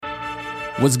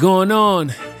What's going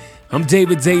on? I'm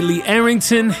David Daly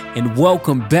Arrington, and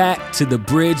welcome back to the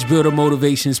Bridge Builder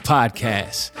Motivations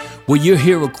Podcast, where you'll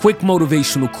hear a quick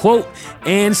motivational quote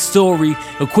and story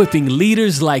equipping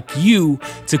leaders like you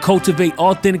to cultivate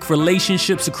authentic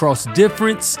relationships across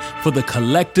difference for the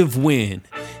collective win.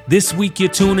 This week, you're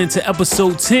tuned into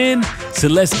episode 10, so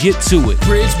let's get to it.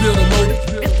 Bridge Builder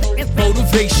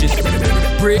Motivation.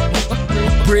 Bridge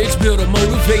Builder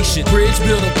Motivation. Bridge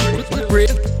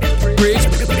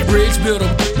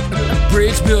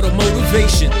Builder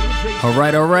Motivation. All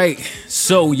right.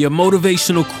 So your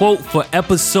motivational quote for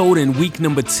episode and week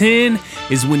number 10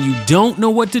 is: when you don't know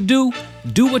what to do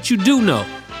what you do know.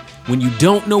 When you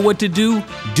don't know what to do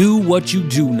what you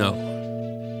do know.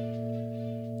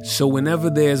 So whenever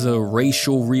there's a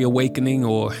racial reawakening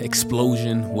or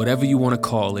explosion, whatever you want to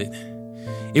call it,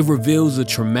 it reveals the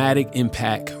traumatic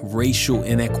impact racial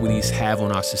inequities have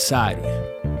on our society.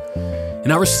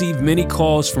 And I received many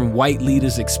calls from white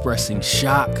leaders expressing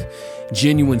shock,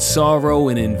 genuine sorrow,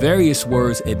 and in various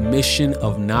words, admission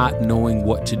of not knowing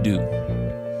what to do.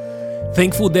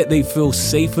 Thankful that they feel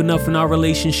safe enough in our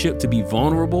relationship to be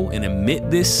vulnerable and admit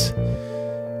this.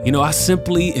 I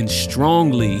simply and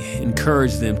strongly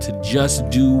encourage them to just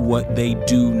do what they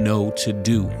do know to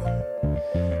do.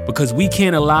 Because we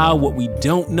can't allow what we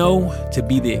don't know to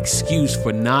be the excuse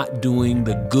for not doing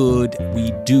the good we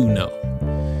do know.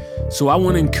 So I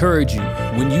want to encourage you,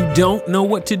 when you don't know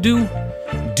what to do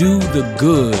the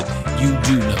good you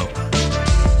do know.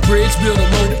 Bridge Builder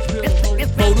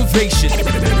Motivation.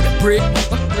 Bridge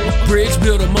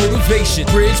Builder Motivation.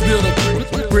 Bridge Builder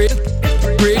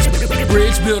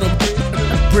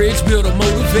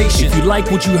Motivation. If you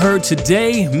like what you heard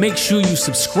today, make sure you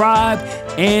subscribe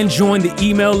and join the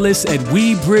email list at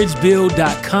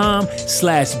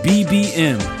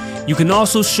webridgebuild.com/BBM. You can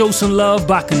also show some love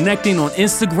by connecting on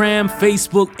Instagram,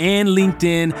 Facebook, and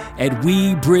LinkedIn at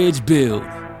WeBridgeBuild.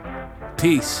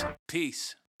 Peace.